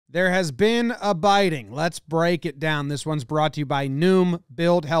There has been a biting. Let's break it down. This one's brought to you by Noom.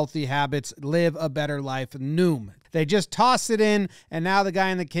 Build healthy habits. Live a better life. Noom. They just toss it in, and now the guy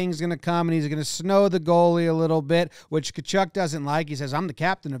in the King's going to come, and he's going to snow the goalie a little bit, which Tkachuk doesn't like. He says, I'm the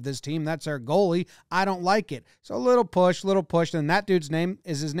captain of this team. That's our goalie. I don't like it. So a little push. And that dude's name,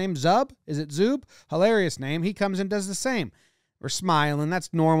 is his name Zub? Is it Zub? Hilarious name. He comes and does the same. We're smiling.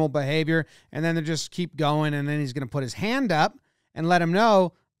 That's normal behavior. And then they just keep going, and then he's going to put his hand up and let him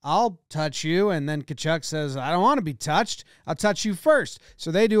know, I'll touch you. And then Tkachuk says, I don't want to be touched. I'll touch you first.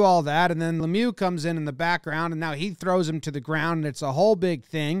 So they do all that. And then Lemieux comes in the background, and now he throws him to the ground, and it's a whole big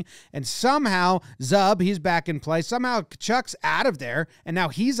thing. And somehow Zub, he's back in play. Somehow Tkachuk's out of there, and now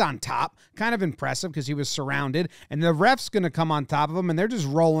he's on top. Kind of impressive because he was surrounded. And the ref's going to come on top of him, and they're just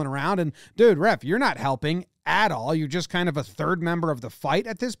rolling around. And dude, ref, you're not helping at all. You're just kind of a third member of the fight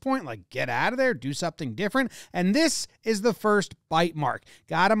at this point. Like, get out of there, do something different. And this is the first bite mark.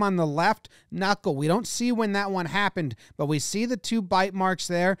 Got him on the left knuckle. We don't see when that one happened, but we see the 2 bite marks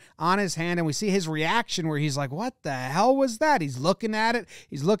there on his hand, and we see his reaction where he's like, what the hell was that? He's looking at it.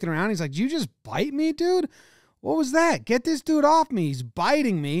 He's looking around. He's like, did you just bite me, dude? What was that? Get this dude off me. He's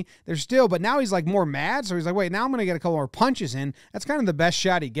biting me. But now he's like more mad. So he's like, wait, now I'm going to get a couple more punches in. That's kind of the best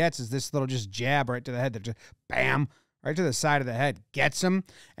shot he gets, is this little just jab right to the head. Just bam, right to the side of the head. Gets him.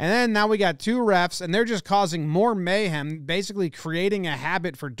 And then now we got 2 refs, and they're just causing more mayhem, basically creating a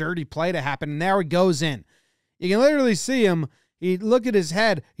habit for dirty play to happen. And there he goes in. You can literally see him. He look at his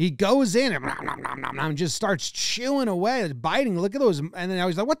head. He goes in and just starts chewing away, biting. Look at those. And then now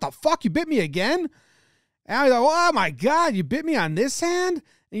he's like, what the fuck? You bit me again? And I was like, oh my God, you bit me on this hand?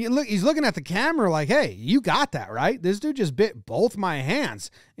 And he's looking at the camera like, hey, you got that, right? This dude just bit both my hands.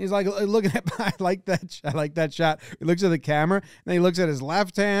 He's like looking at, I like that shot. He looks at the camera, and then he looks at his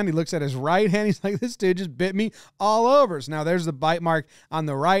left hand. He looks at his right hand. He's like, this dude just bit me all over. So now there's the bite mark on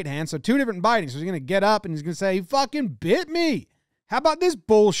the right hand. So 2 different biting. So he's going to get up, and he's going to say, he fucking bit me. How about this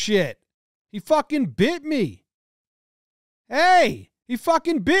bullshit? He fucking bit me. Hey, he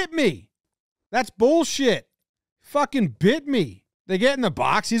fucking bit me. That's bullshit. Fucking bit me. They get in the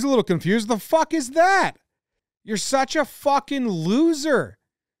box. He's a little confused. The fuck is that? You're such a fucking loser.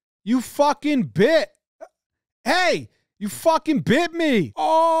 You fucking bit. Hey, you fucking bit me.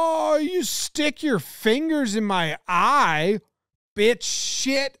 Oh, you stick your fingers in my eye. Bitch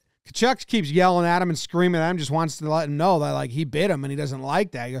shit. Tkachuk keeps yelling at him and screaming at him, just wants to let him know that, like, he bit him and he doesn't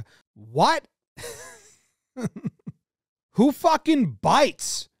like that. You go, what? Who fucking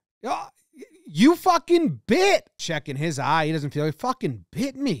bites? You fucking bit. Checking his eye. He doesn't feel he fucking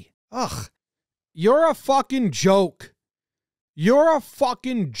bit me. Ugh. You're a fucking joke. You're a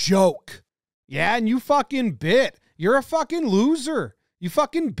fucking joke. Yeah, and you fucking bit. You're a fucking loser. You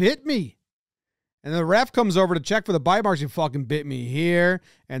fucking bit me. And the ref comes over to check for the bite marks. You fucking bit me here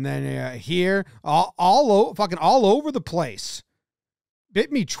and then here. All over the place.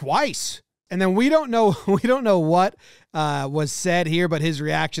 Bit me twice. And then we don't know what was said here, but his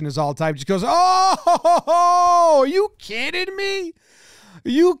reaction is all time. Just goes, oh, are you kidding me?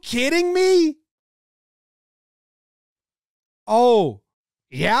 Are you kidding me? Oh,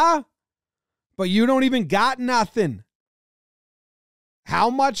 yeah? But you don't even got nothing. How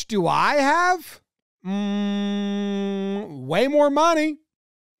much do I have? Way more money.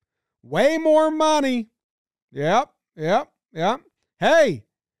 Way more money. Yep. Hey.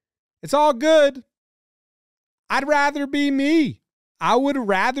 It's all good. I'd rather be me. I would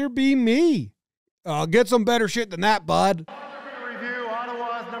rather be me. Get some better shit than that, bud. Review,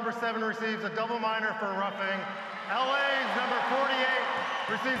 Ottawa's number 7 receives a double minor for roughing. LA's number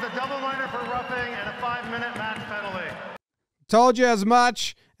 48 receives a double minor for roughing and a 5-minute match penalty. Told you as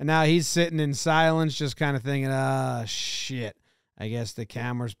much. And now he's sitting in silence, just kind of thinking, shit. I guess the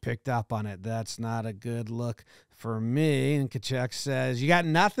camera's picked up on it. That's not a good look for me. And Tkachuk says, you got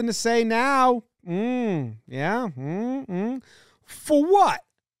nothing to say now? Yeah? For what?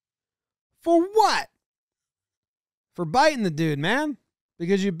 For what? For biting the dude, man.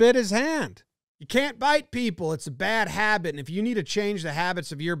 Because you bit his hand. You can't bite people. It's a bad habit. And if you need to change the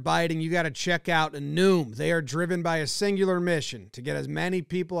habits of your biting, you got to check out Noom. They are driven by a singular mission to get as many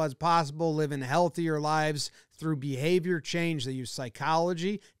people as possible living healthier lives through behavior change. They use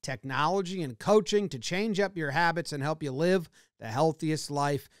psychology, technology, and coaching to change up your habits and help you live the healthiest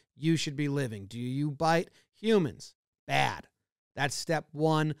life you should be living. Do you bite humans? Bad. That's step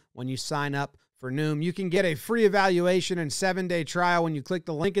 1 when you sign up for Noom. You can get a free evaluation and 7-day trial when you click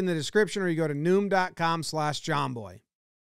the link in the description or you go to Noom.com/Jomboy.